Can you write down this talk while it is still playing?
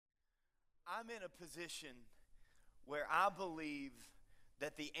I'm in a position where I believe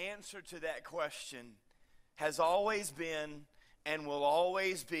that the answer to that question has always been and will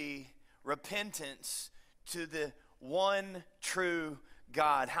always be repentance to the one true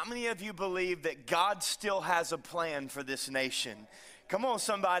God. How many of you believe that God still has a plan for this nation? Come on,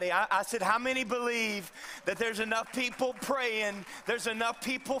 somebody. I said, how many believe that there's enough people praying, there's enough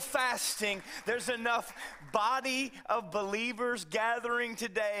people fasting, there's enough body of believers gathering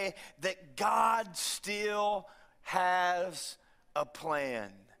today that God still has a plan?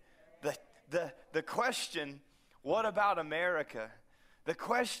 The question, what about America? The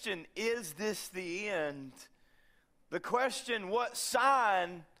question, is this the end? The question, what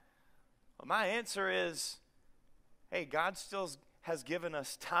sign? Well, my answer is, hey, God still has given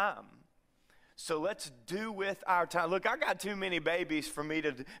us time. So let's do with our time. Look, I got too many babies for me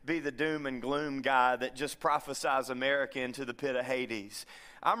to be the doom and gloom guy that just prophesies America into the pit of Hades.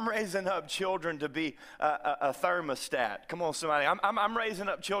 I'm raising up children to be a thermostat. Come on, somebody. I'm raising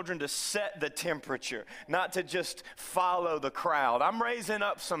up children to set the temperature, not to just follow the crowd. I'm raising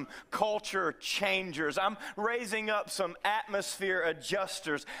up some culture changers. I'm raising up some atmosphere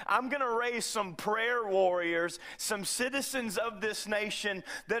adjusters. I'm going to raise some prayer warriors, some citizens of this nation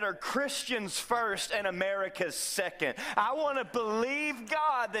that are Christians first and America's second. I want to believe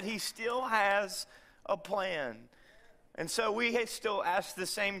God that He still has a plan. And so we still ask the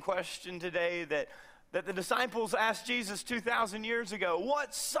same question today that the disciples asked Jesus 2,000 years ago.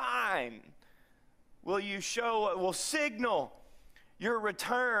 What sign will you show, will signal your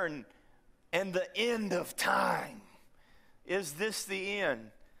return and the end of time? Is this the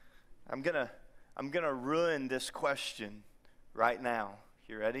end? I'm gonna ruin this question right now.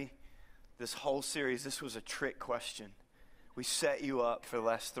 You ready? This whole series, this was a trick question. We set you up for the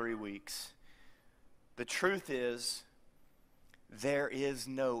last 3 weeks. The truth is, there is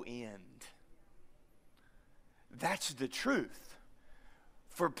no end. That's the truth.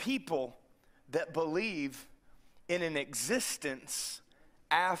 For people that believe in an existence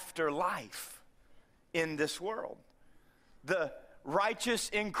after life in this world. The righteous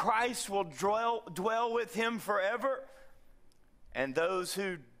in Christ will dwell with Him forever. And those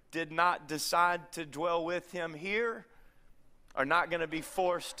who did not decide to dwell with Him here are not going to be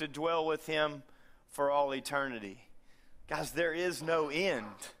forced to dwell with Him for all eternity. Guys, there is no end.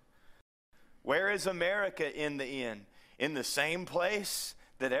 Where is America in the end? In the same place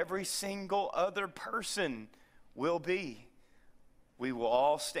that every single other person will be. We will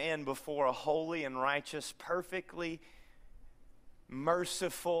all stand before a holy and righteous, perfectly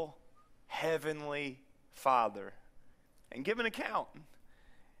merciful, heavenly Father and give an account.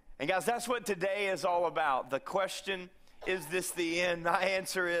 And guys, that's what today is all about. The question, is this the end? My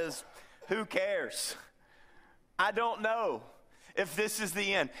answer is, who cares? I don't know if this is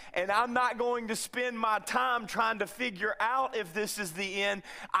the end. And I'm not going to spend my time trying to figure out if this is the end.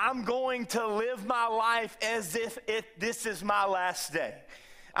 I'm going to live my life as if this is my last day.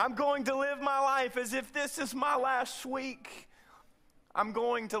 I'm going to live my life as if this is my last week. I'm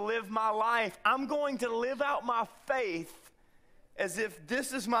going to live my life. I'm going to live out my faith as if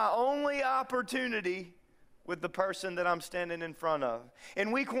this is my only opportunity with the person that I'm standing in front of.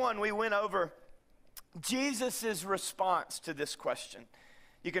 In week 1, we went over Jesus' response to this question.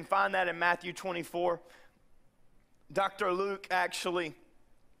 You can find that in Matthew 24. Dr. Luke actually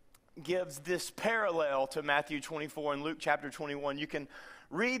gives this parallel to Matthew 24 and Luke chapter 21. You can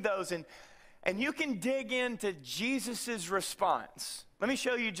read those and you can dig into Jesus' response. Let me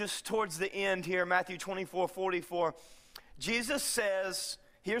show you just towards the end here, Matthew 24:44. Jesus says,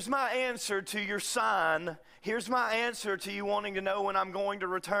 here's my answer to your sign. Here's my answer to you wanting to know when I'm going to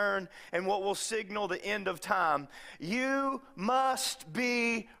return and what will signal the end of time. You must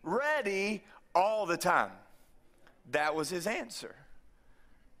be ready all the time. That was his answer.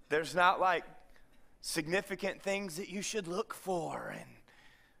 There's not like significant things that you should look for and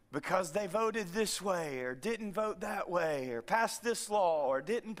because they voted this way or didn't vote that way or passed this law or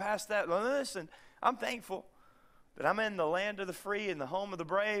didn't pass that law. Listen, I'm thankful that I'm in the land of the free and the home of the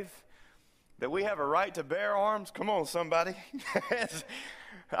brave, that we have a right to bear arms. Come on, somebody.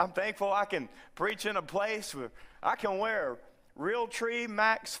 I'm thankful I can preach in a place where I can wear Realtree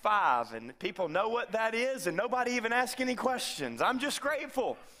Max 5 and people know what that is and nobody even asks any questions. I'm just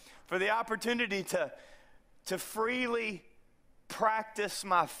grateful for the opportunity to freely practice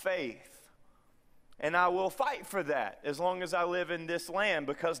my faith. And I will fight for that as long as I live in this land,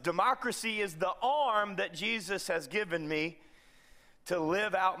 because democracy is the arm that Jesus has given me to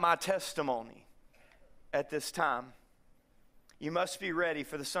live out my testimony at this time. You must be ready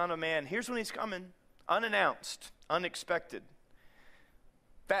for the Son of Man. Here's when He's coming, unannounced, unexpected.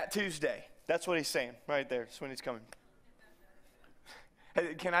 Fat Tuesday. That's what he's saying right there. That's when he's coming.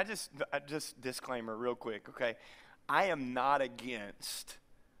 Hey, can I just disclaimer real quick, okay? I am not against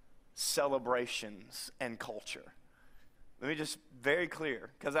celebrations and culture. Let me just very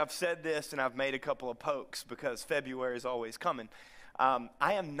clear, because I've said this and I've made a couple of pokes because February is always coming. I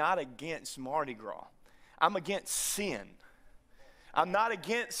am not against Mardi Gras. I'm against sin. I'm not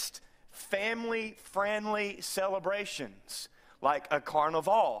against family-friendly celebrations like a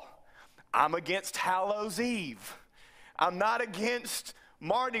carnival. I'm against Hallows Eve. I'm not against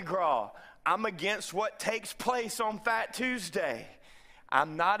Mardi Gras. I'm against what takes place on Fat Tuesday.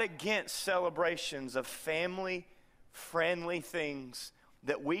 I'm not against celebrations of family-friendly things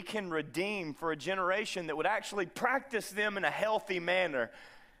that we can redeem for a generation that would actually practice them in a healthy manner.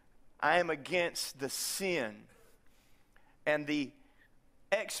 I am against the sin and the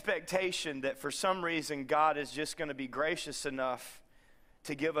expectation that for some reason God is just going to be gracious enough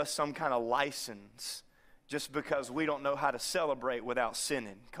to give us some kind of license just because we don't know how to celebrate without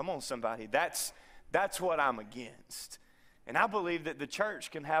sinning. Come on, somebody. That's what I'm against. And I believe that the church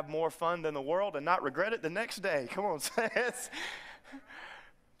can have more fun than the world and not regret it the next day. Come on, says.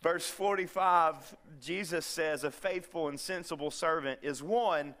 Verse 45, Jesus says, a faithful and sensible servant is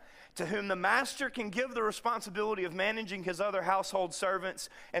one to whom the master can give the responsibility of managing his other household servants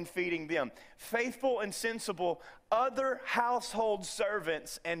and feeding them. Faithful and sensible other household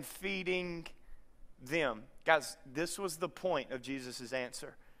servants and feeding them. Guys, this was the point of Jesus'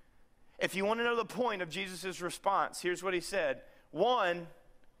 answer. If you want to know the point of Jesus' response, here's what he said. One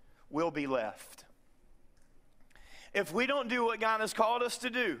will be left. If we don't do what God has called us to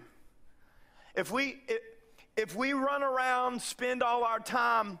do, if we run around, spend all our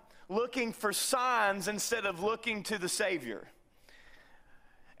time looking for signs instead of looking to the Savior,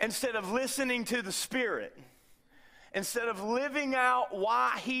 instead of listening to the Spirit, instead of living out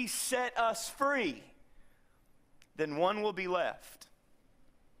why He set us free, then one will be left.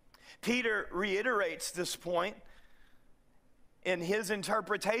 Peter reiterates this point in his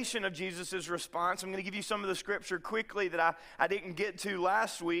interpretation of Jesus' response. I'm going to give you some of the scripture quickly that I didn't get to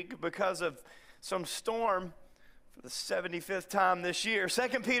last week because of some storm for the 75th time this year. 2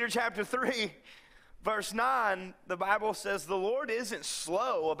 Peter chapter 3, verse 9, the Bible says, the Lord isn't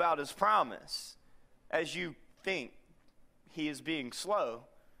slow about His promise, as you think He is being slow.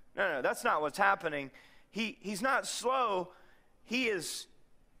 No, that's not what's happening. He's not slow. He is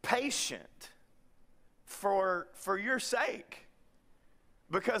patient for your sake,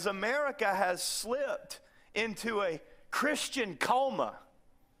 because America has slipped into a Christian coma.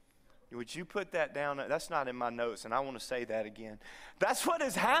 Would you put that down? That's not in my notes, and I want to say that again. That's what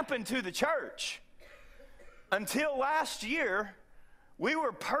has happened to the church. Until last year, we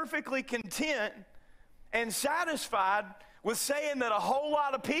were perfectly content and satisfied with saying that a whole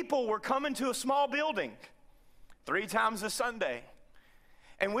lot of people were coming to a small building 3 times a Sunday.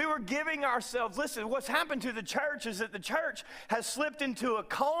 And we were giving ourselves, listen, what's happened to the church is that the church has slipped into a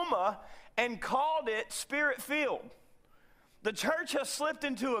coma and called it Spirit-filled. The church has slipped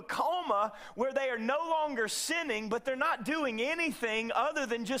into a coma where they are no longer sinning, but they're not doing anything other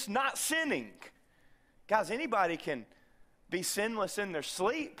than just not sinning. Guys, anybody can be sinless in their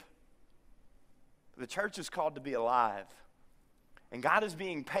sleep. The church is called to be alive. And God is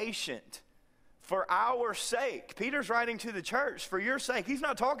being patient for our sake. Peter's writing to the church, for your sake. He's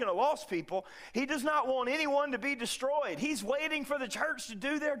not talking to lost people. He does not want anyone to be destroyed. He's waiting for the church to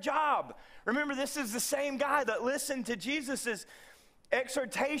do their job. Remember, this is the same guy that listened to Jesus'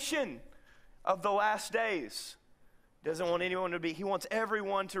 exhortation of the last days. Doesn't want anyone to be, he wants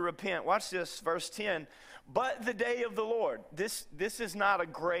everyone to repent. Watch this, verse 10. But the day of the Lord. This is not a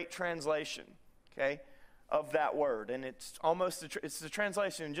great translation, okay, of that word. And it's almost, it's the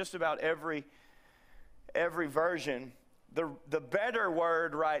translation in just about every version. The better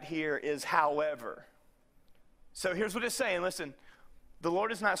word right here is however. So here's what it's saying. Listen, the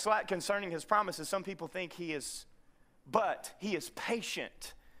Lord is not slack concerning His promises. Some people think He is, but He is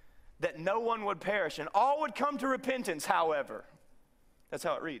patient, that no one would perish and all would come to repentance. However, that's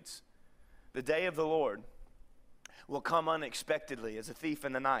how it reads. The day of the Lord will come unexpectedly as a thief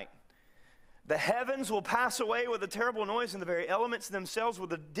in the night. The heavens will pass away with a terrible noise, and the very elements themselves will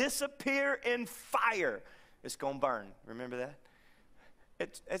disappear in fire. It's going to burn. Remember that?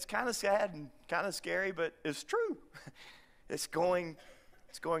 It's kind of sad and kind of scary, but it's true. It's going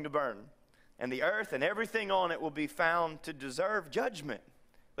to burn. And the earth and everything on it will be found to deserve judgment.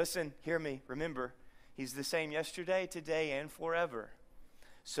 Listen, hear me. Remember, He's the same yesterday, today, and forever.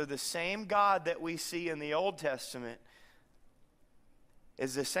 So the same God that we see in the Old Testament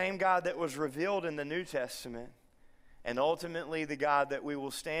is the same God that was revealed in the New Testament, and ultimately the God that we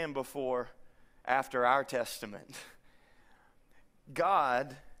will stand before after our testament.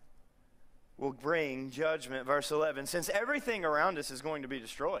 God will bring judgment. Verse 11, since everything around us is going to be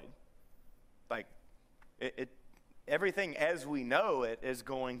destroyed, like everything as we know it is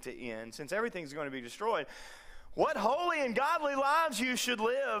going to end. Since everything's going to be destroyed, what holy and godly lives you should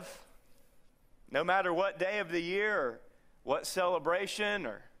live, no matter what day of the year or what celebration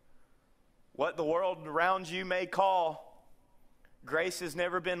or what the world around you may call. Grace has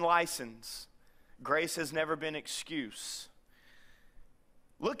never been license. Grace has never been excuse.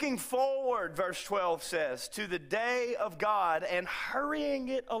 Looking forward, verse 12 says, to the day of God and hurrying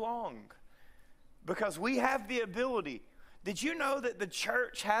it along. Because we have the ability. Did you know that the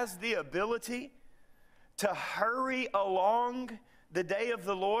church has the ability to hurry along the day of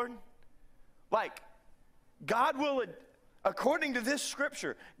the Lord? Like, God will, according to this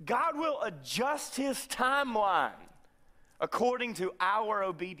scripture, God will adjust his timeline according to our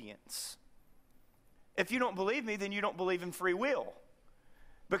obedience. If you don't believe me, then you don't believe in free will.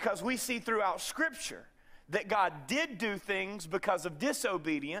 Because we see throughout scripture that God did do things because of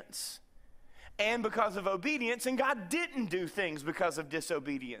disobedience and because of obedience, and God didn't do things because of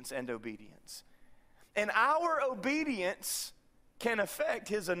disobedience and obedience. And our obedience can affect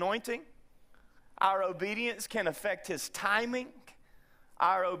his anointing. Our obedience can affect his timing.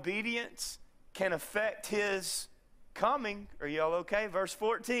 Our obedience can affect his coming. Are y'all okay? Verse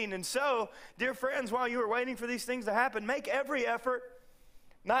 14, and so, dear friends, while you are waiting for these things to happen, make every effort,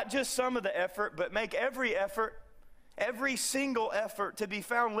 not just some of the effort, but make every effort, every single effort to be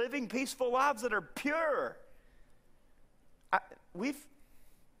found living peaceful lives that are pure. We've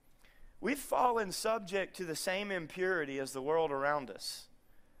fallen subject to the same impurity as the world around us.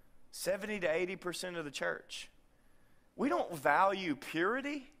 70 to 80% of the church. We don't value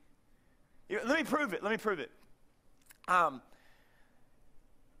purity. Let me prove it. I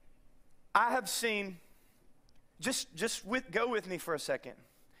have seen, go with me for a second.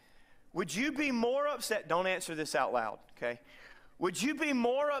 Would you be more upset? Don't answer this out loud, okay? Would you be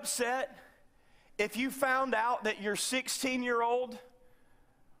more upset if you found out that your 16-year-old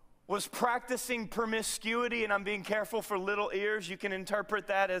was practicing promiscuity? And I'm being careful for little ears. You can interpret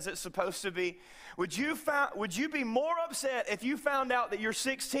that as it's supposed to be. Would you be more upset if you found out that your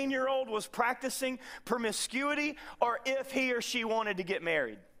 16-year-old was practicing promiscuity, or if he or she wanted to get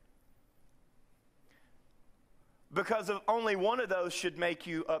married? Because of only one of those should make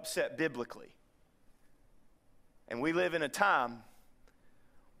you upset biblically. And we live in a time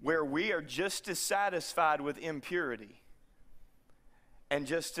where we are just as satisfied with impurity and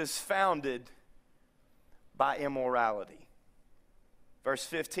just as founded by immorality. Verse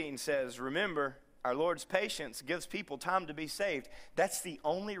 15 says, remember, our Lord's patience gives people time to be saved. That's the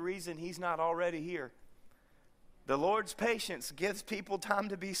only reason he's not already here. The Lord's patience gives people time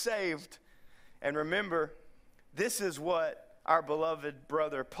to be saved. And remember, this is what our beloved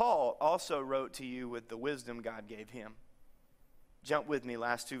brother Paul also wrote to you with the wisdom God gave him. Jump with me,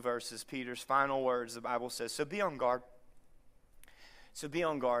 last two verses, Peter's final words. The Bible says, so be on guard. So be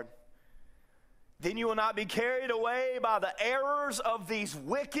on guard. Then you will not be carried away by the errors of these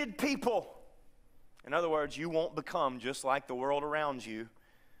wicked people. In other words, you won't become just like the world around you.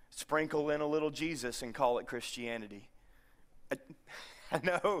 Sprinkle in a little Jesus and call it Christianity. I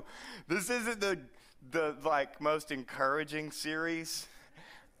know this isn't the most encouraging series,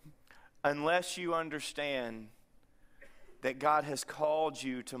 unless you understand that God has called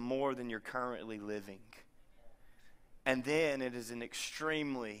you to more than you're currently living. And then it is an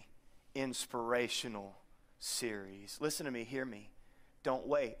extremely inspirational series. Listen to me, hear me. Don't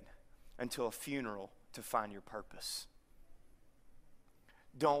wait until a funeral to find your purpose.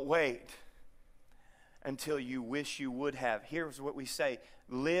 Don't wait until you wish you would have. Here's what we say: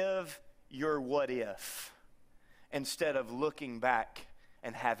 live your what if instead of looking back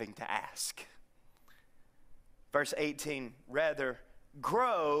and having to ask. Verse 18, rather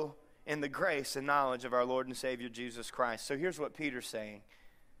grow in the grace and knowledge of our Lord and Savior Jesus Christ. So here's what Peter's saying.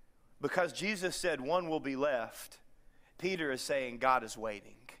 Because Jesus said one will be left, Peter is saying God is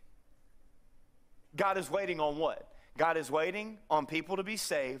waiting. God is waiting on what? God is waiting on people to be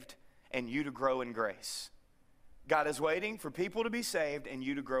saved and you to grow in grace. God is waiting for people to be saved and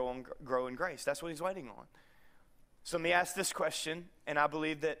you to grow in grace. That's what he's waiting on. So let me ask this question, and I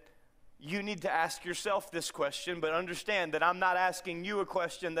believe that you need to ask yourself this question, but understand that I'm not asking you a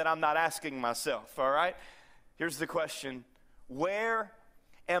question that I'm not asking myself, all right? Here's the question: where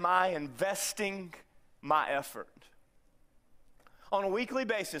am I investing my effort? On a weekly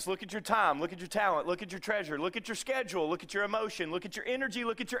basis, look at your time, look at your talent, look at your treasure, look at your schedule, look at your emotion, look at your energy,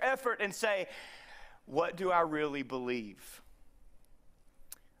 look at your effort, and say, what do I really believe?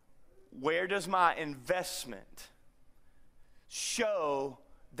 where does my investment show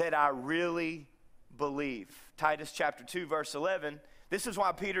that I really believe? Titus chapter 2, verse 11. This is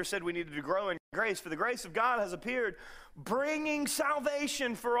why Peter said we needed to grow in grace. For the grace of God has appeared, bringing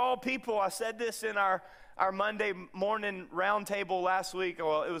salvation for all people. I said this in our Monday morning roundtable last week.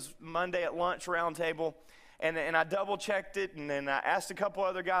 Well, it was Monday at lunch roundtable. And I double checked it, and then I asked a couple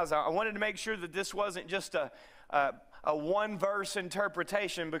other guys. I wanted to make sure that this wasn't just a one verse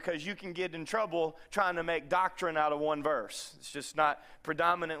interpretation, because you can get in trouble trying to make doctrine out of one verse. It's just not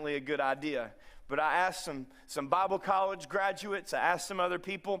predominantly a good idea. But I asked some Bible college graduates, I asked some other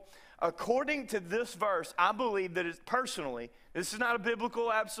people. According to this verse, I believe that it's personally, this is not a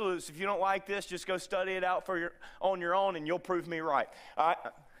biblical absolute. So if you don't like this, just go study it out on your own, and you'll prove me right. All right.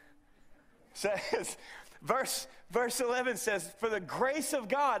 Says, verse 11 says, for the grace of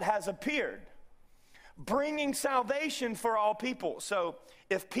God has appeared, bringing salvation for all people. So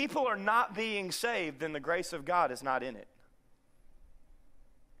if people are not being saved, then the grace of God is not in it.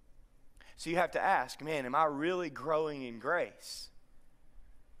 So you have to ask, man, am I really growing in grace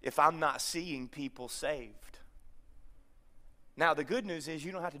if I'm not seeing people saved? Now, the good news is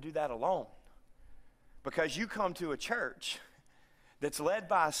you don't have to do that alone, because you come to a church that's led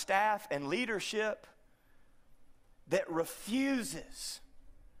by a staff and leadership that refuses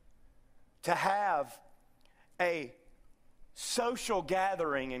to have a social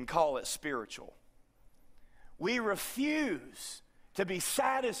gathering and call it spiritual. We refuse to be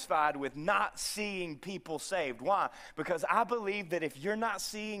satisfied with not seeing people saved. Why? Because I believe that if you're not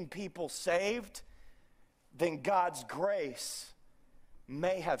seeing people saved, then God's grace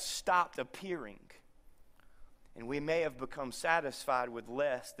may have stopped appearing. And we may have become satisfied with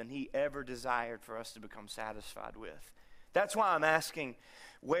less than He ever desired for us to become satisfied with. That's why I'm asking,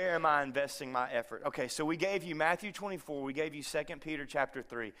 where am I investing my effort? Okay, so we gave you Matthew 24, we gave you 2 Peter chapter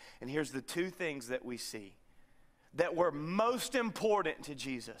 3, and here's the two things that we see that were most important to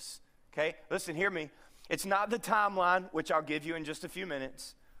Jesus. Okay, listen, hear me. It's not the timeline, which I'll give you in just a few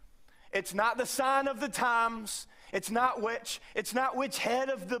minutes. It's not the sign of the times. It's not which head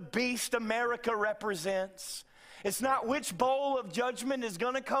of the beast America represents. It's not which bowl of judgment is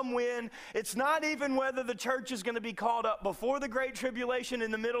going to come when. It's not even whether the church is going to be called up before the Great Tribulation,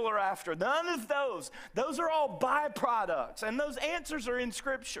 in the middle, or after. None of those. Those are all byproducts, and those answers are in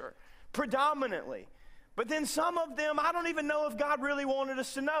Scripture, predominantly. But then some of them, I don't even know if God really wanted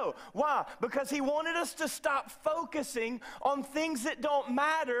us to know. Why? Because He wanted us to stop focusing on things that don't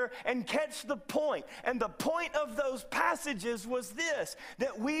matter and catch the point. And the point of those passages was this,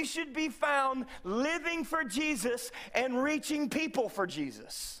 that we should be found living for Jesus and reaching people for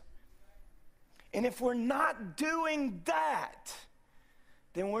Jesus. And if we're not doing that,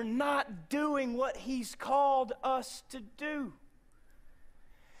 then we're not doing what He's called us to do.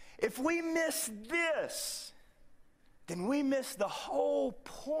 If we miss this, then we miss the whole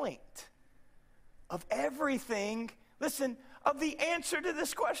point of everything, listen, of the answer to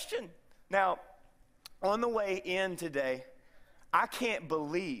this question. Now, on the way in today, I can't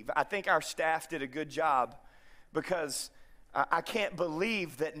believe, I think our staff did a good job, because I can't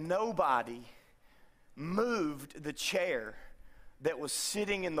believe that nobody moved the chair that was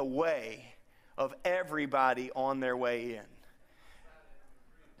sitting in the way of everybody on their way in.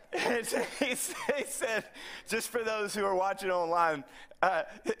 He said, just for those who are watching online,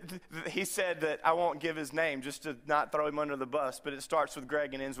 he said that I won't give his name just to not throw him under the bus, but it starts with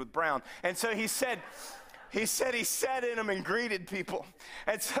Greg and ends with Brown. And so he said he sat in them and greeted people.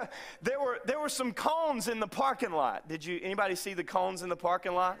 And so there were some cones in the parking lot. Anybody see the cones in the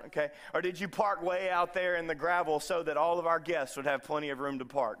parking lot? Okay. Or did you park way out there in the gravel so that all of our guests would have plenty of room to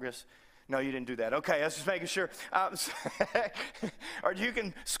park? No, you didn't do that. Okay, I was just making sure. Or you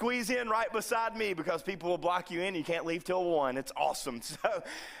can squeeze in right beside me, because people will block you in. You can't leave till 1. It's awesome. So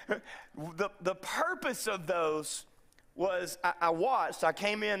the purpose of those was I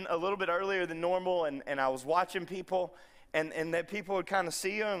came in a little bit earlier than normal, and I was watching people, and that people would kind of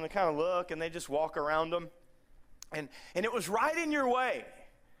see them, and they kind of look, and they just walk around them. And it was right in your way.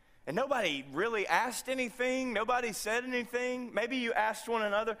 And nobody really asked anything. Nobody said anything. Maybe you asked one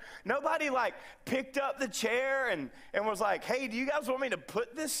another. Nobody picked up the chair and was like, hey, do you guys want me to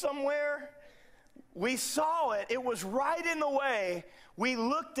put this somewhere? We saw it. It was right in the way. We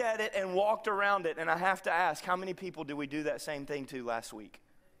looked at it and walked around it. And I have to ask, how many people did we do that same thing to last week?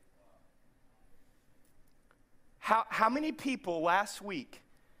 How many people last week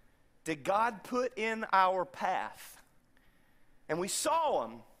did God put in our path? And we saw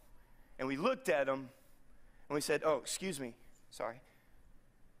them. And we looked at them, and we said, oh, excuse me, sorry.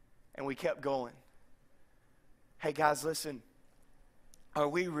 And we kept going. Hey, guys, listen. Are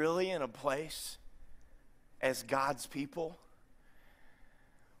we really in a place as God's people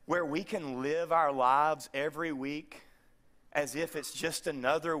where we can live our lives every week as if it's just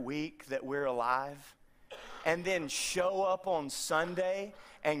another week that we're alive, and then show up on Sunday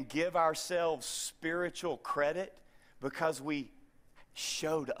and give ourselves spiritual credit because we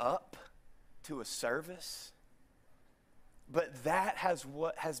showed up to a service? But that has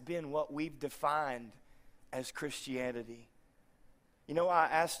been what we've defined as Christianity. You know, I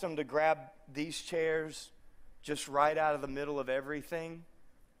asked them to grab these chairs just right out of the middle of everything.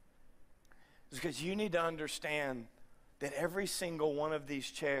 It's because you need to understand that every single one of these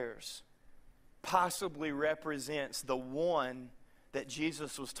chairs possibly represents the one that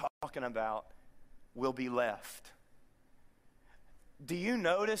Jesus was talking about will be left. Do you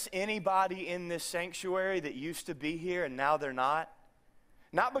notice anybody in this sanctuary that used to be here and now they're not?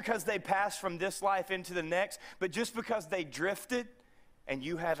 Not because they passed from this life into the next, but just because they drifted and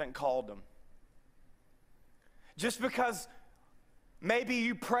you haven't called them. Just because maybe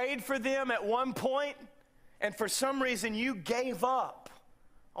you prayed for them at one point and for some reason you gave up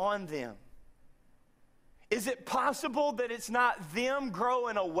on them. Is it possible that it's not them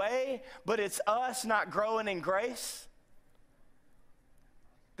growing away, but it's us not growing in grace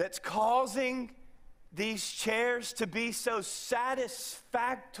that's causing these chairs to be so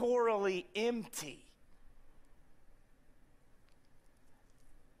satisfactorily empty?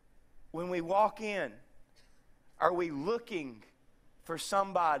 When we walk in, are we looking for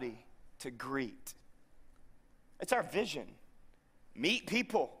somebody to greet? It's our vision. Meet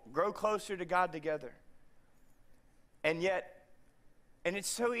people, grow closer to God together. And yet, and it's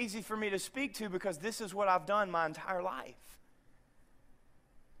so easy for me to speak to because this is what I've done my entire life.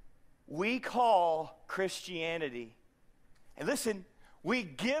 We call Christianity, and listen, we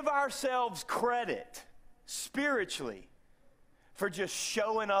give ourselves credit spiritually for just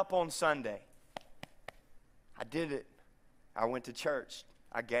showing up on Sunday. I did it. I went to church.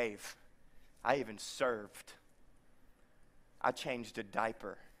 I gave. I even served. I changed a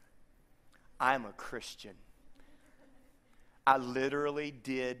diaper. I'm a Christian. I literally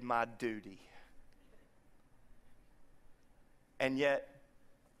did my duty. And yet,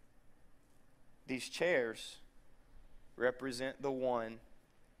 these chairs represent the one.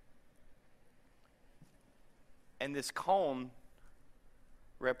 And this cone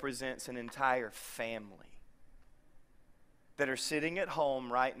represents an entire family that are sitting at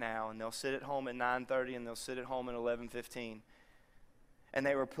home right now, and they'll sit at home at 9:30 and they'll sit at home at 11:15. And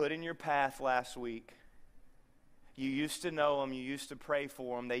they were put in your path last week. You used to know them. You used to pray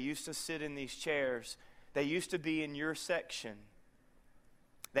for them. They used to sit in these chairs. They used to be in your section.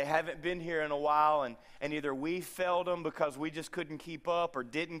 They haven't been here in a while, and either we failed them because we just couldn't keep up or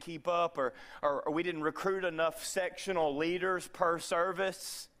didn't keep up, or we didn't recruit enough sectional leaders per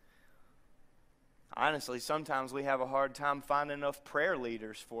service. Honestly, sometimes we have a hard time finding enough prayer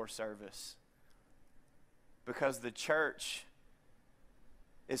leaders for service because the church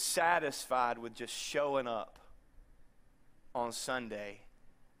is satisfied with just showing up on Sunday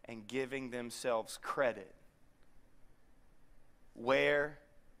and giving themselves credit. Where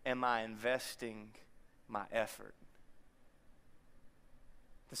am I investing my effort?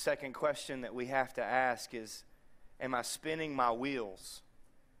 The second question that we have to ask is, am I spinning my wheels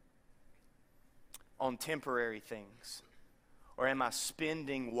on temporary things? Or am I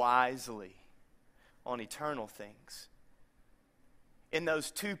spending wisely on eternal things? In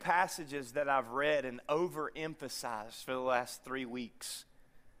those two passages that I've read and overemphasized for the last 3 weeks,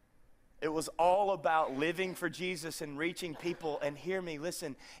 it was all about living for Jesus and reaching people. And hear me,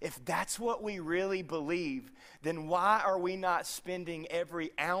 listen, if that's what we really believe, then why are we not spending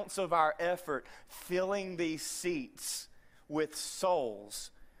every ounce of our effort filling these seats with souls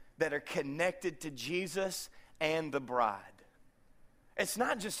that are connected to Jesus and the bride? It's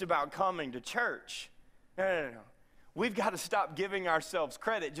not just about coming to church. No. We've got to stop giving ourselves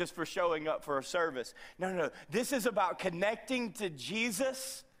credit just for showing up for a service. No. This is about connecting to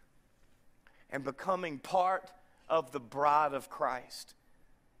Jesus and becoming part of the bride of Christ.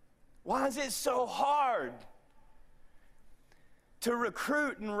 Why is it so hard to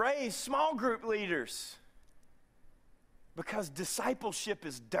recruit and raise small group leaders? Because discipleship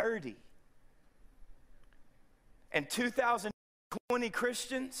is dirty. And 2020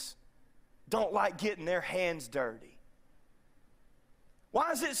 Christians don't like getting their hands dirty.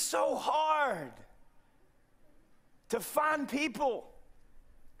 Why is it so hard to find people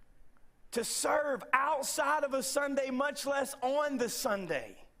to serve outside of a Sunday, much less on the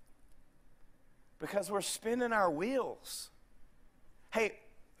Sunday? Because we're spinning our wheels. Hey,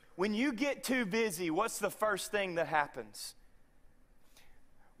 when you get too busy, what's the first thing that happens?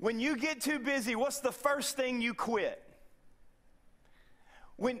 When you get too busy, what's the first thing you quit?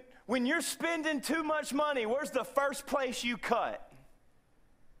 When you're spending too much money, where's the first place you cut?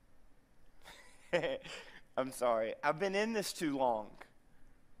 I'm sorry. I've been in this too long.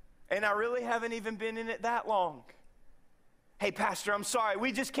 And I really haven't even been in it that long. Hey, Pastor, I'm sorry.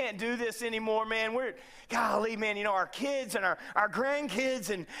 We just can't do this anymore, man. Golly, man, you know, our kids and our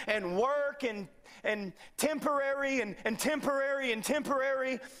grandkids and work and temporary and temporary and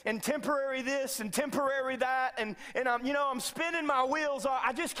temporary and temporary this and temporary that. And I'm spinning my wheels.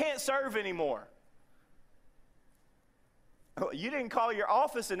 I just can't serve anymore. Well, you didn't call your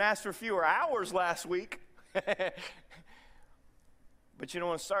office and ask for fewer hours last week. But you don't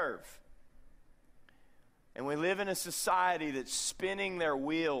want to serve. And we live in a society that's spinning their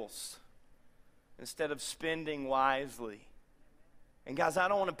wheels instead of spending wisely. And guys, I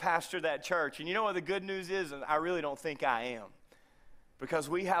don't want to pastor that church. And you know what the good news is? I really don't think I am. Because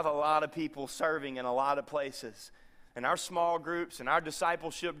we have a lot of people serving in a lot of places. And our small groups and our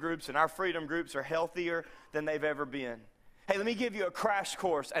discipleship groups and our freedom groups are healthier than they've ever been. Hey, let me give you a crash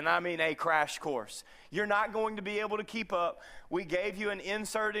course, and I mean a crash course. You're not going to be able to keep up. We gave you an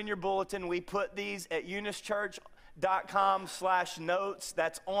insert in your bulletin. We put these at eunichurch.com/notes.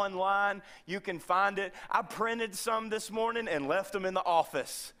 That's online. You can find it. I printed some this morning and left them in the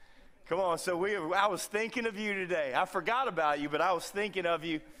office. Come on, so I was thinking of you today. I forgot about you, but I was thinking of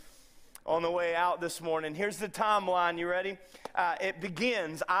you on the way out this morning. Here's the timeline. You ready? It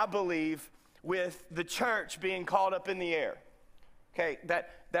begins, I believe, with the church being caught up in the air. Okay,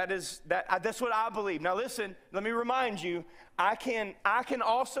 that's what I believe. Now listen, let me remind you, I can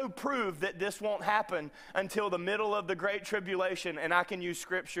also prove that this won't happen until the middle of the Great Tribulation, and I can use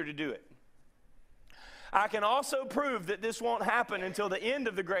Scripture to do it. I can also prove that this won't happen until the end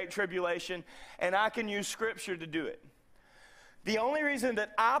of the Great Tribulation, and I can use Scripture to do it. The only reason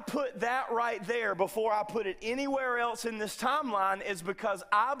that I put that right there before I put it anywhere else in this timeline is because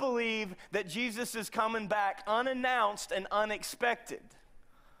I believe that Jesus is coming back unannounced and unexpected.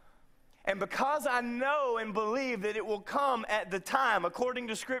 And because I know and believe that it will come at the time, according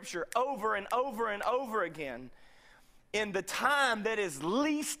to Scripture, over and over and over again, in the time that is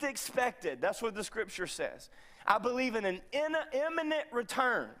least expected, that's what the Scripture says. I believe in an imminent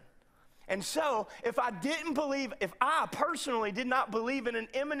return. And so, if I personally did not believe in an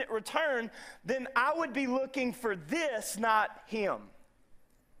imminent return, then I would be looking for this, not him.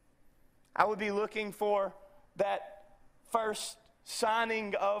 I would be looking for that first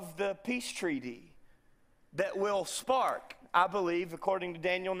signing of the peace treaty that will spark, I believe, according to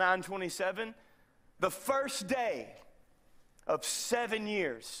Daniel 9:27, the first day of 7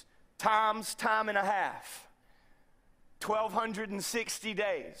 years, times time and a half, 1,260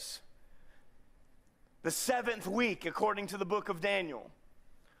 days. The 7th week, according to the book of Daniel.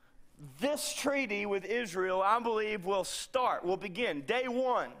 This treaty with Israel, I believe, will begin day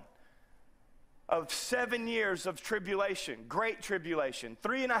one of 7 years of tribulation, great tribulation.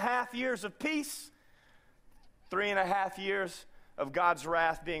 3.5 years of peace, 3.5 years of God's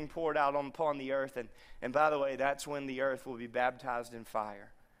wrath being poured out upon the earth. And by the way, that's when the earth will be baptized in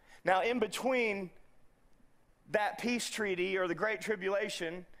fire. Now, in between that peace treaty or the great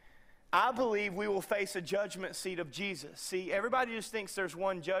tribulation, I believe we will face a judgment seat of Jesus. See, everybody just thinks there's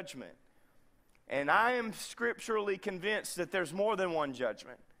one judgment. And I am scripturally convinced that there's more than one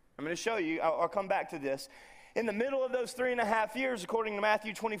judgment. I'm going to show you. I'll come back to this. In the middle of those 3.5 years, according to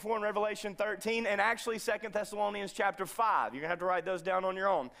Matthew 24 and Revelation 13, and actually 2 Thessalonians chapter 5, you're going to have to write those down on your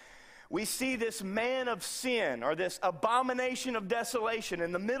own. We see this man of sin, or this abomination of desolation.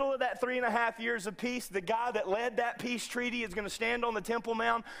 In the middle of that 3.5 years of peace, the guy that led that peace treaty is going to stand on the Temple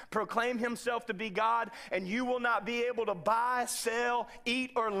Mount, proclaim himself to be God, and you will not be able to buy, sell,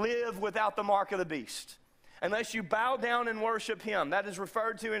 eat, or live without the mark of the beast, unless you bow down and worship him. That is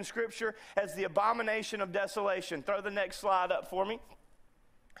referred to in Scripture as the abomination of desolation. Throw the next slide up for me.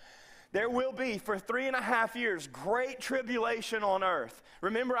 There will be, for 3.5 years, great tribulation on earth.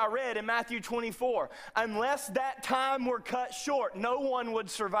 Remember, I read in Matthew 24, unless that time were cut short, no one would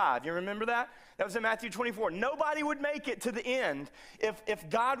survive. You remember that? That was in Matthew 24. Nobody would make it to the end if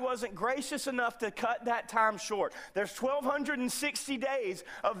God wasn't gracious enough to cut that time short. There's 1,260 days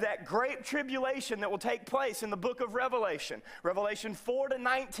of that great tribulation that will take place in the book of Revelation. Revelation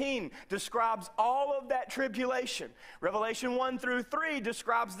 4-19 describes all of that tribulation. Revelation 1-3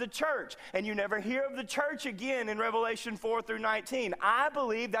 describes the church. And you never hear of the church again in Revelation 4-19. I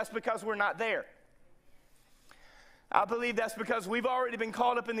believe that's because we're not there. I believe that's because we've already been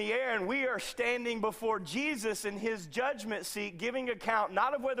caught up in the air and we are standing before Jesus in his judgment seat, giving account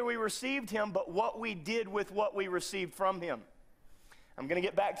not of whether we received him, but what we did with what we received from him. I'm going to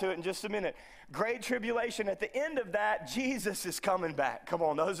get back to it in just a minute. Great tribulation. At the end of that, Jesus is coming back. Come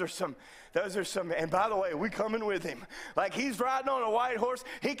on, those are some, and by the way, we coming with him. Like he's riding on a white horse.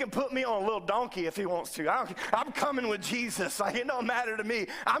 He can put me on a little donkey if he wants to. I'm coming with Jesus. Like it don't matter to me.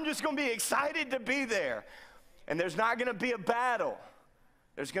 I'm just going to be excited to be there. And there's not going to be a battle.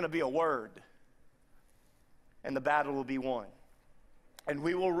 There's going to be a word. And the battle will be won. And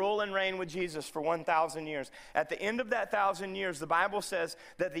we will rule and reign with Jesus for 1,000 years. At the end of that 1,000 years, the Bible says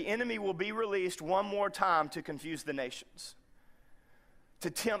that the enemy will be released one more time to confuse the nations,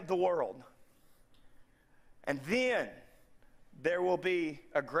 to tempt the world. And then there will be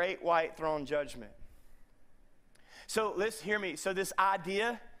a great white throne judgment. So let's hear me. So this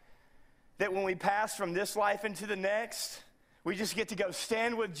idea that when we pass from this life into the next, we just get to go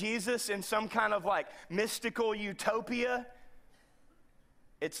stand with Jesus in some kind of like mystical utopia,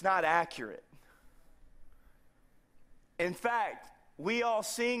 it's not accurate. In fact, we all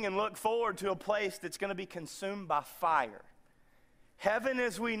sing and look forward to a place that's going to be consumed by fire. Heaven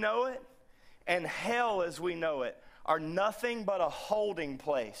as we know it and hell as we know it are nothing but a holding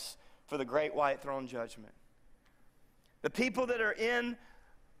place for the great white throne judgment. The people that are in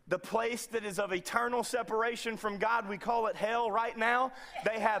the place that is of eternal separation from God, we call it hell right now,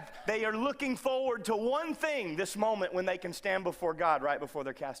 they are looking forward to one thing this moment when they can stand before God right before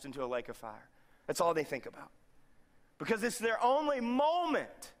they're cast into a lake of fire. That's all they think about. Because it's their only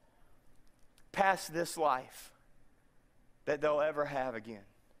moment past this life that they'll ever have again.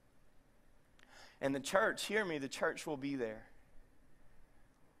 And the church, hear me, the church will be there.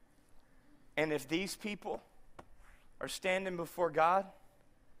 And if these people are standing before God,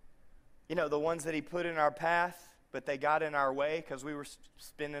 you know, the ones that he put in our path, but they got in our way because we were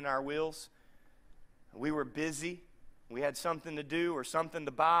spinning our wheels. We were busy. We had something to do or something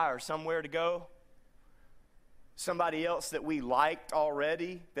to buy or somewhere to go. Somebody else that we liked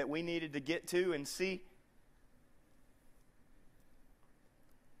already that we needed to get to and see.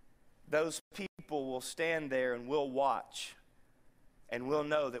 Those people will stand there and we'll watch. And we'll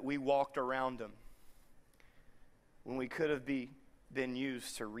know that we walked around them when we could have been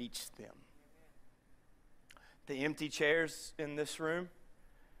used to reach them. The empty chairs in this room,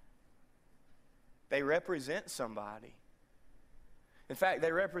 they represent somebody. In fact,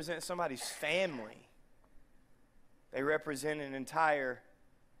 they represent somebody's family. They represent an entire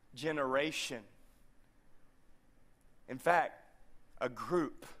generation. In fact, a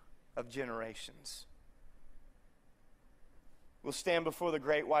group of generations. We'll stand before the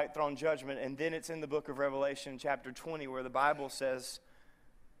great white throne judgment, and then it's in the book of Revelation chapter 20 where the Bible says,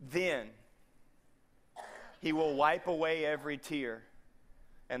 then he will wipe away every tear,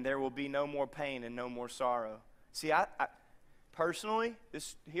 and there will be no more pain and no more sorrow. See, I personally,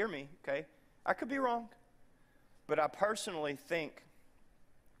 hear me, okay? I could be wrong, but I personally think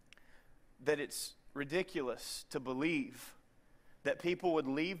that it's ridiculous to believe that people would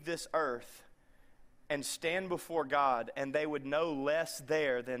leave this earth and stand before God and they would know less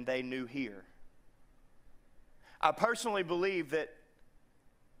there than they knew here. I personally believe that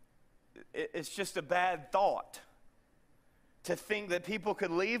it's just a bad thought to think that people could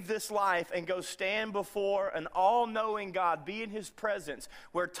leave this life and go stand before an all-knowing God, be in his presence,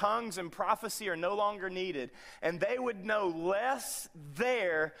 where tongues and prophecy are no longer needed, and they would know less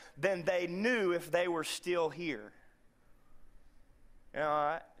there than they knew if they were still here. You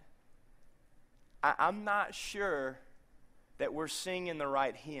know, I'm not sure that we're singing the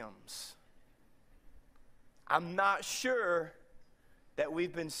right hymns. I'm not sure that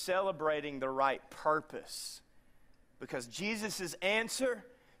we've been celebrating the right purpose. Because Jesus' answer,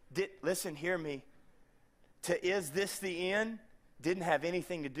 listen, hear me, to is this the end, didn't have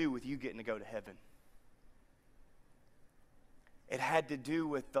anything to do with you getting to go to heaven. It had to do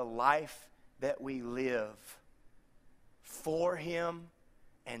with the life that we live for him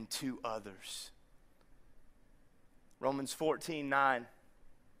and to others. Romans 14:9.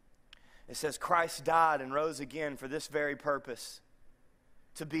 It says, Christ died and rose again for this very purpose,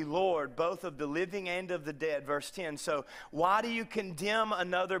 to be Lord both of the living and of the dead. Verse 10. So why do you condemn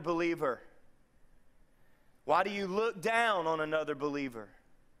another believer? Why do you look down on another believer?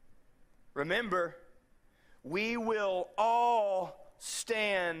 Remember, we will all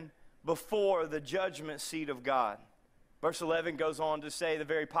stand before the judgment seat of God. Verse 11 goes on to say the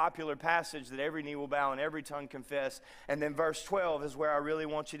very popular passage that every knee will bow and every tongue confess. And then verse 12 is where I really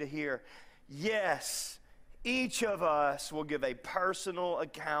want you to hear. Yes, each of us will give a personal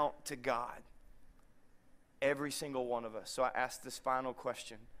account to God. Every single one of us. So I ask this final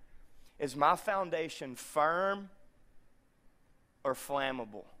question. Is my foundation firm or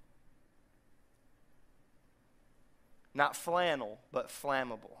flammable? Not flannel, but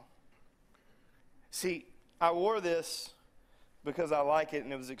flammable. See, I wore this because I like it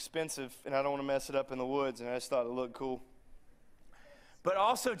and it was expensive and I don't want to mess it up in the woods, and I just thought it looked cool. But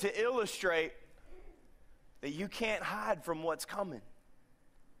also to illustrate that you can't hide from what's coming.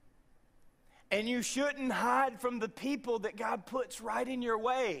 And you shouldn't hide from the people that God puts right in your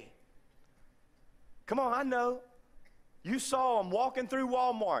way. Come on, I know. You saw them walking through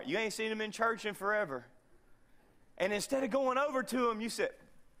Walmart. You ain't seen them in church in forever. And instead of going over to them, you said,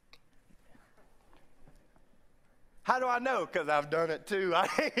 how do I know? Because I've done it too. I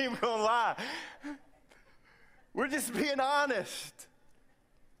ain't even going to lie. We're just being honest.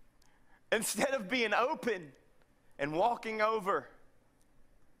 Instead of being open and walking over,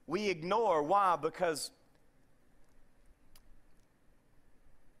 we ignore. Why? Because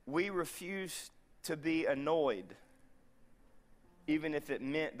we refuse to be annoyed, even if it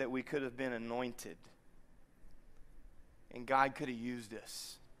meant that we could have been anointed. And God could have used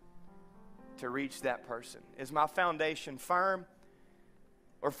us to reach that person. Is my foundation firm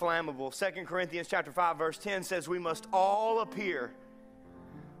or flammable? 2 Corinthians chapter 5, verse 10 says we must all appear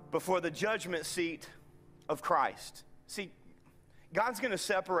before the judgment seat of Christ. See, God's going to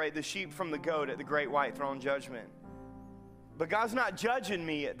separate the sheep from the goat at the great white throne judgment. But God's not judging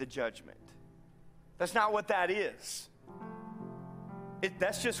me at the judgment. That's not what that is.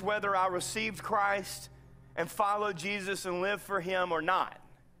 That's just whether I received Christ and follow Jesus and live for Him or not.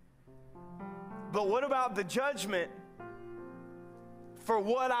 But what about the judgment for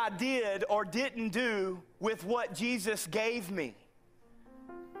what I did or didn't do with what Jesus gave me?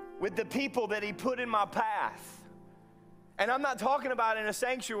 With the people that He put in my path? And I'm not talking about in a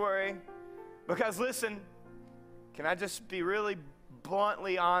sanctuary, because listen, can I just be really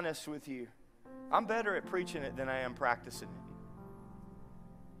bluntly honest with you? I'm better at preaching it than I am practicing it.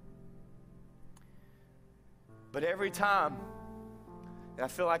 But every time that I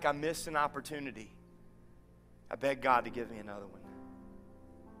feel like I missed an opportunity, I beg God to give me another one.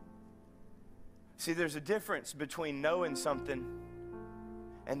 See, there's a difference between knowing something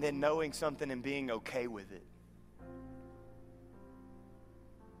and then knowing something and being okay with it.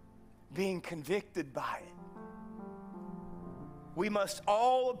 Being convicted by it. We must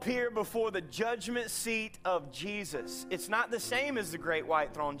all appear before the judgment seat of Jesus. It's not the same as the great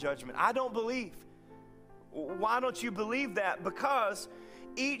white throne judgment. I don't believe. Why don't you believe that? Because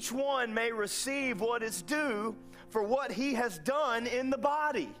each one may receive what is due for what he has done in the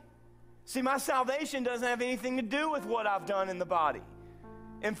body. See, my salvation doesn't have anything to do with what I've done in the body.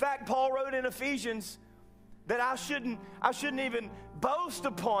 In fact, Paul wrote in Ephesians that I shouldn't even boast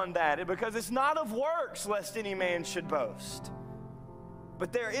upon that, because it's not of works lest any man should boast.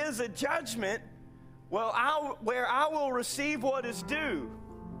 But there is a judgment, where I will receive what is due.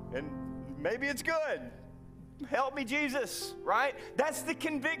 And maybe it's good. Help me, Jesus, right? That's the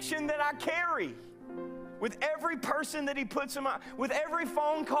conviction that I carry. With every person that He puts in my, with every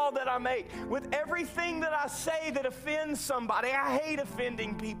phone call that I make, with everything that I say that offends somebody. I hate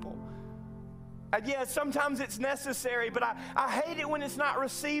offending people. Yeah, sometimes it's necessary, but I hate it when it's not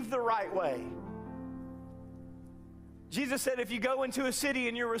received the right way. Jesus said, if you go into a city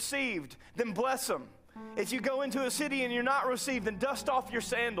and you're received, then bless them. If you go into a city and you're not received, then dust off your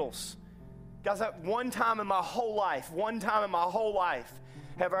sandals. Guys, one time in my whole life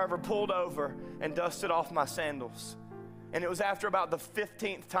have I ever pulled over and dusted off my sandals. And it was after about the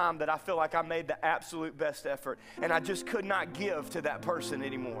 15th time that I feel like I made the absolute best effort, and I just could not give to that person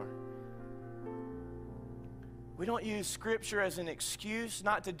anymore. We don't use Scripture as an excuse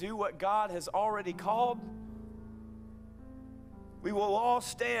not to do what God has already called. We will all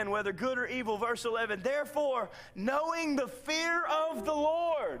stand, whether good or evil. Verse 11, therefore, knowing the fear of the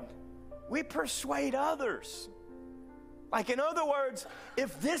Lord, we persuade others. Like, in other words,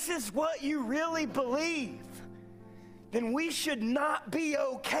 if this is what you really believe, then we should not be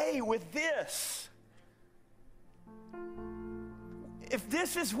okay with this. If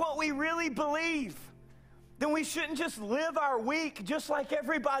this is what we really believe, then we shouldn't just live our week just like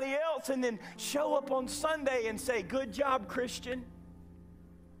everybody else and then show up on Sunday and say, good job, Christian.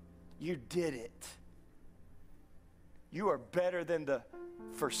 You did it. You are better than the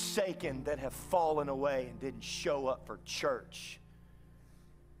forsaken that have fallen away and didn't show up for church.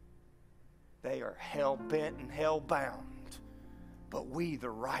 They are hell-bent and hell-bound, but we the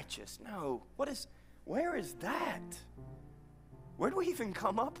righteous. No, where is that? Where do we even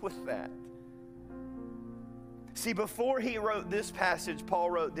come up with that? See, before he wrote this passage,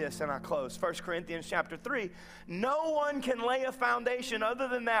 Paul wrote this, and I close. 1 Corinthians chapter 3, no one can lay a foundation other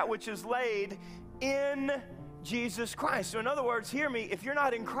than that which is laid in Jesus Christ. So in other words, hear me, if you're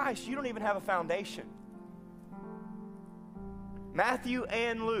not in Christ, you don't even have a foundation. Matthew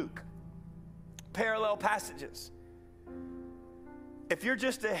and Luke, parallel passages. If you're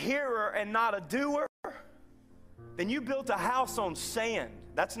just a hearer and not a doer, then you built a house on sand.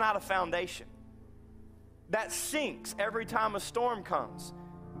 That's not a foundation. That sinks every time a storm comes.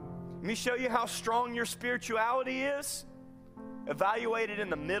 Let me show you how strong your spirituality is. Evaluate it in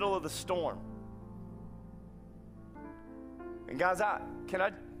the middle of the storm. And guys,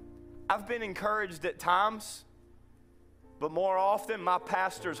 I've been encouraged at times, but more often my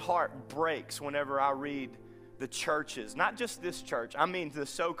pastor's heart breaks whenever I read the churches, not just this church, I mean the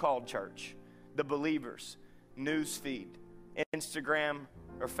so-called church, the believers, news feed, Instagram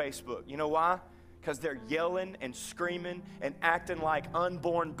or Facebook. You know why? Because they're yelling and screaming and acting like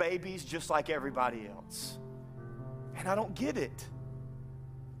unborn babies just like everybody else. And I don't get it.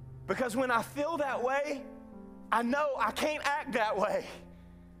 Because when I feel that way, I know I can't act that way.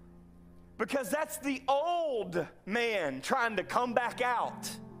 Because that's the old man trying to come back out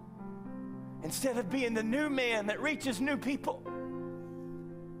instead of being the new man that reaches new people.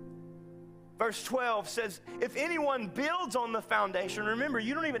 Verse 12 says, if anyone builds on the foundation, remember,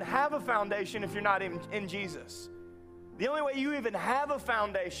 you don't even have a foundation if you're not in Jesus. The only way you even have a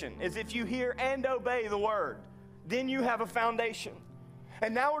foundation is if you hear and obey the word. Then you have a foundation.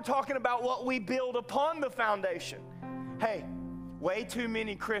 And now we're talking about what we build upon the foundation. Hey, way too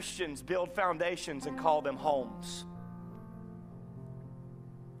many Christians build foundations and call them homes.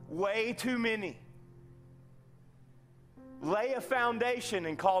 Way too many. Lay a foundation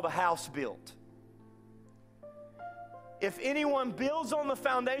and call the house built. If anyone builds on the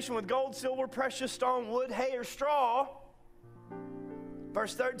foundation with gold, silver, precious stone, wood, hay, or straw,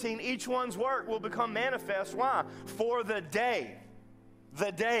 verse 13, each one's work will become manifest. Why? For the day,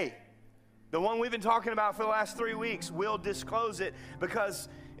 the one we've been talking about for the last 3 weeks, will disclose it because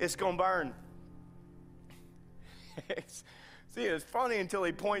it's going to burn. See, it's funny until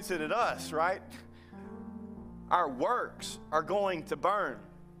he points it at us, right? Our works are going to burn.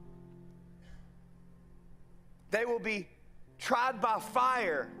 They will be tried by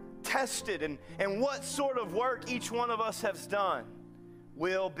fire, tested, and what sort of work each one of us has done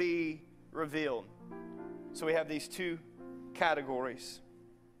will be revealed. So we have these two categories.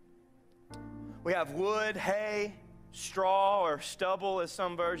 We have wood, hay, straw, or stubble, as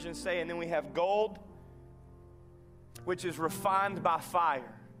some versions say, and then we have gold, which is refined by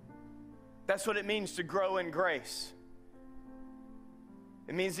fire. That's what it means to grow in grace.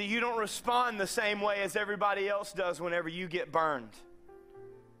 It means that you don't respond the same way as everybody else does whenever you get burned.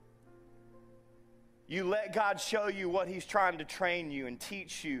 You let God show you what He's trying to train you and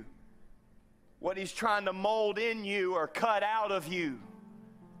teach you, what He's trying to mold in you or cut out of you.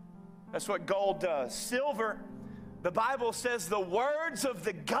 That's what gold does. Silver, the Bible says the words of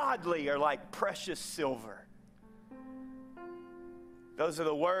the godly are like precious silver. Those are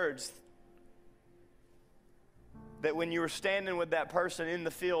the words that when you were standing with that person in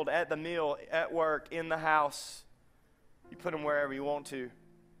the field, at the meal, at work, in the house, you put them wherever you want to.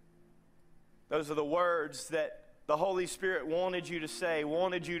 Those are the words that the Holy Spirit wanted you to say,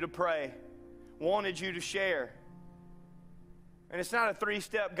 wanted you to pray, wanted you to share. And it's not a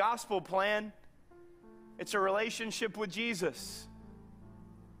 3-step gospel plan. It's a relationship with Jesus.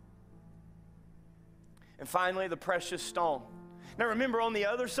 And finally, the precious stone. Now remember, on the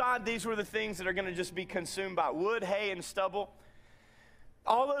other side, these were the things that are going to just be consumed by wood, hay, and stubble.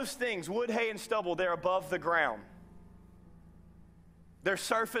 All those things, wood, hay, and stubble, they're above the ground. They're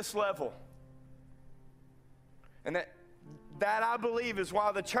surface level. And that I believe is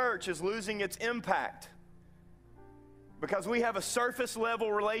why the church is losing its impact. Because we have a surface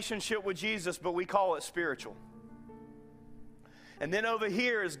level relationship with Jesus, but we call it spiritual. And then over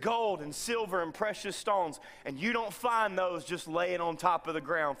here is gold and silver and precious stones. And you don't find those just laying on top of the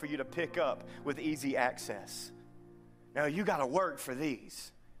ground for you to pick up with easy access. Now, you got to work for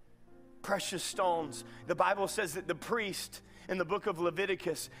these. Precious stones. The Bible says that the priest in the book of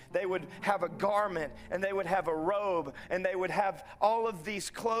Leviticus, they would have a garment and they would have a robe and they would have all of these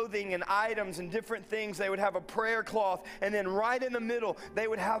clothing and items and different things. They would have a prayer cloth, and then right in the middle they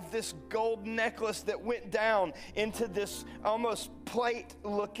would have this gold necklace that went down into this almost plate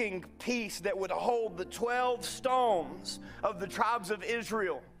looking piece that would hold the 12 stones of the tribes of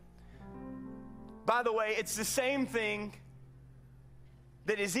Israel. By the way, it's the same thing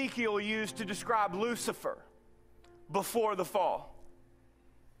that Ezekiel used to describe Lucifer before the fall.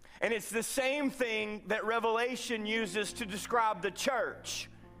 And it's the same thing that Revelation uses to describe the church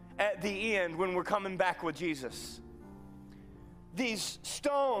at the end when we're coming back with Jesus. These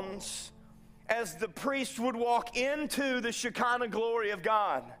stones, as the priest would walk into the Shekinah glory of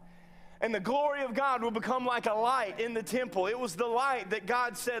God, And the glory of God will become like a light in the temple. It was the light that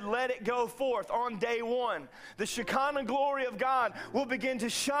God said, let it go forth on day one. The Shekinah glory of God will begin to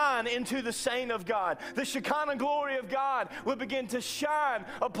shine into the saint of God. The Shekinah glory of God will begin to shine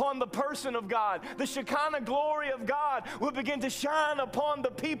upon the person of God. The Shekinah glory of God will begin to shine upon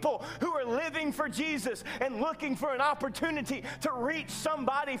the people who are living for Jesus and looking for an opportunity to reach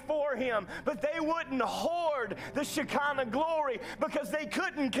somebody for Him. But they wouldn't hoard the Shekinah glory because they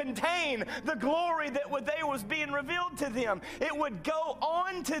couldn't contain the glory that was being revealed to them. It would go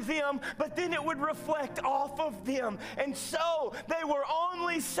on to them, but then it would reflect off of them. And so they were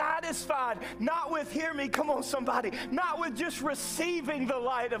only satisfied, not with, hear me, come on somebody, not with just receiving the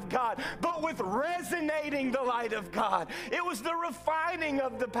light of God, but with resonating the light of God. It was the refining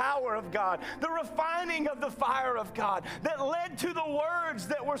of the power of God, the refining of the fire of God that led to the words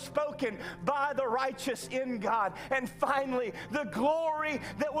that were spoken by the righteous in God. And finally, the glory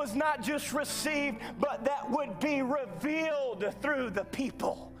that was not just received, but that would be revealed through the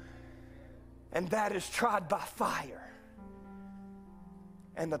people. And that is tried by fire.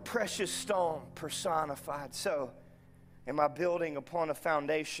 And the precious stone personified. So, am I building upon a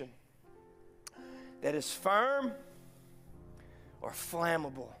foundation that is firm or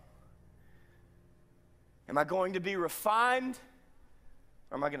flammable? Am I going to be refined,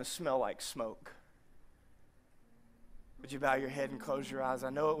 or am I going to smell like smoke? Would you bow your head and close your eyes?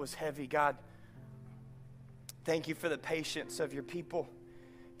 I know it was heavy. God, thank you for the patience of your people.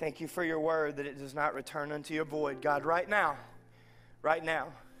 Thank you for your word that it does not return unto your void. God, right now,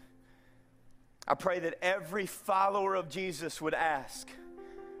 I pray that every follower of Jesus would ask,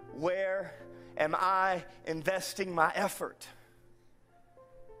 where am I investing my effort?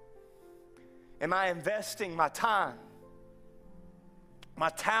 Am I investing my time, my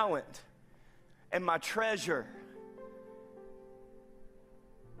talent, and my treasure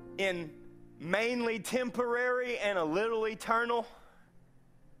in mainly temporary and a little eternal,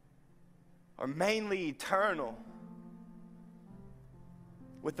 or mainly eternal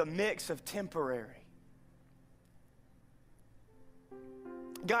with a mix of temporary?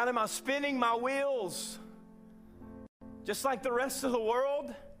 God, am I spinning my wheels just like the rest of the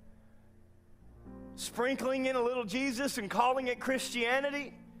world, sprinkling in a little Jesus and calling it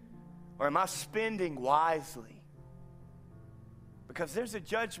Christianity? Or am I spending wisely? Because there's a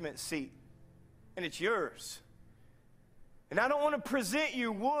judgment seat, and it's yours. And I don't want to present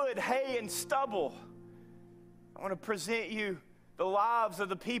you wood, hay, and stubble. I want to present you the lives of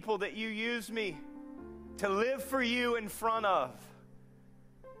the people that you use me to live for you in front of.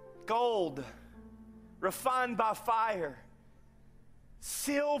 Gold, refined by fire.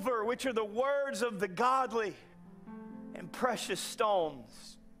 Silver, which are the words of the godly. And precious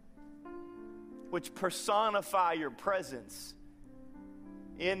stones, which personify your presence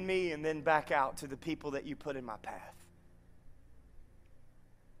in me and then back out to the people that you put in my path.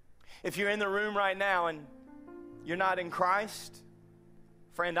 If you're in the room right now and you're not in Christ,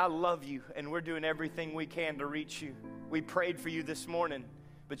 friend, I love you, and we're doing everything we can to reach you. We prayed for you this morning,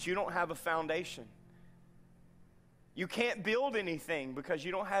 but you don't have a foundation. You can't build anything because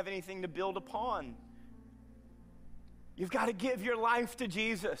you don't have anything to build upon. You've got to give your life to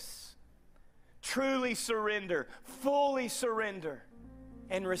Jesus. Truly surrender, fully surrender,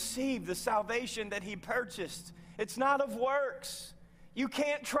 and receive the salvation that He purchased. It's not of works. You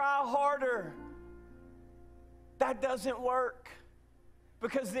can't try harder. That doesn't work,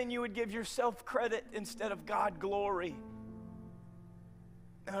 because then you would give yourself credit instead of God glory.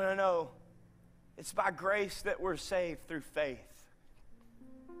 No. It's by grace that we're saved through faith.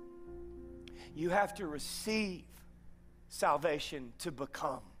 You have to receive salvation to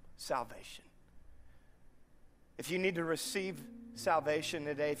become salvation. If you need to receive salvation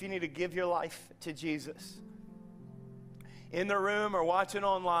today, if you need to give your life to Jesus, in the room or watching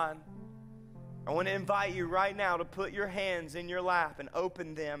online, I want to invite you right now to put your hands in your lap and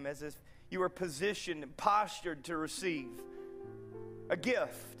open them as if you are positioned and postured to receive a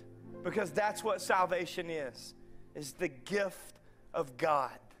gift, because that's what salvation is the gift of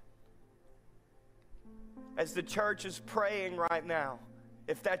God. As the church is praying right now,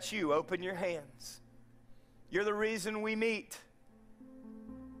 if that's you, open your hands. You're the reason we meet.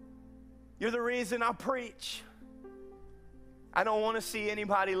 You're the reason I preach. I don't want to see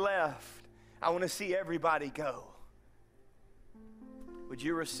anybody left. I want to see everybody go. Would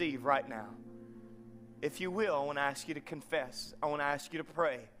you receive right now? If you will, I want to ask you to confess. I want to ask you to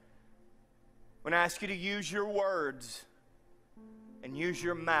pray. I want to ask you to use your words and use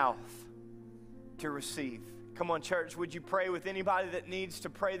your mouth to receive. Come on, church, would you pray with anybody that needs to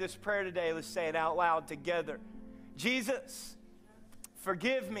pray this prayer today? Let's say it out loud together. Jesus,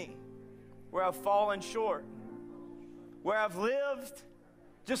 forgive me where I've fallen short, where I've lived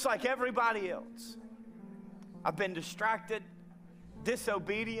just like everybody else. I've been distracted,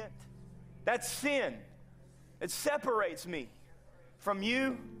 disobedient. That's sin. It separates me from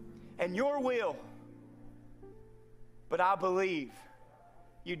you and your will. But I believe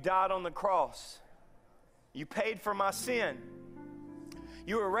you died on the cross. You paid for my sin.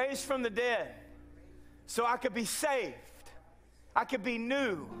 You were raised from the dead so I could be saved. I could be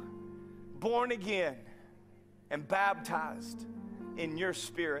new, born again, and baptized in your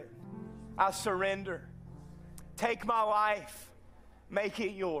Spirit. I surrender. Take my life. Make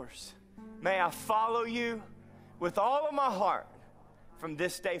it yours. May I follow you with all of my heart from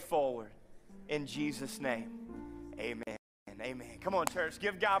this day forward. In Jesus' name, amen. Amen. Come on, church.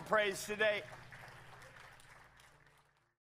 Give God praise today.